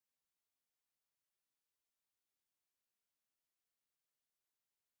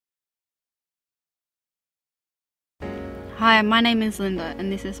Hi, my name is Linda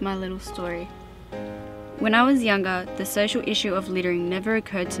and this is my little story. When I was younger, the social issue of littering never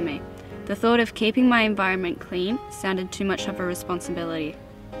occurred to me. The thought of keeping my environment clean sounded too much of a responsibility.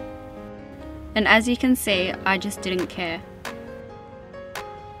 And as you can see, I just didn't care.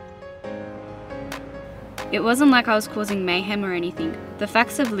 It wasn't like I was causing mayhem or anything. The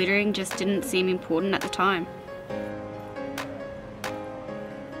facts of littering just didn't seem important at the time.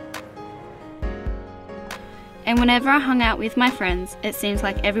 And whenever I hung out with my friends, it seems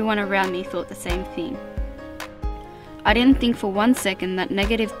like everyone around me thought the same thing. I didn't think for 1 second that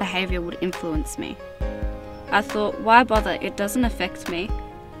negative behaviour would influence me. I thought, why bother, it doesn't affect me.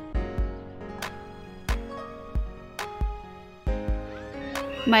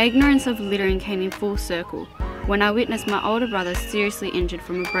 My ignorance of littering came in full circle when I witnessed my older brother seriously injured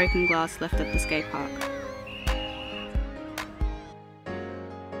from a broken glass left at the skate park.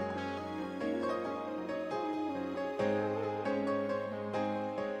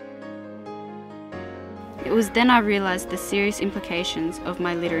 It was then I realised the serious implications of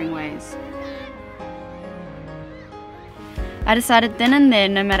my littering ways. I decided then and there,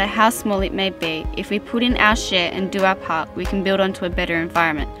 no matter how small it may be, if we put in our share and do our part, we can build onto a better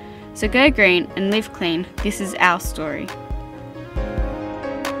environment. So go green and live clean. This is our story.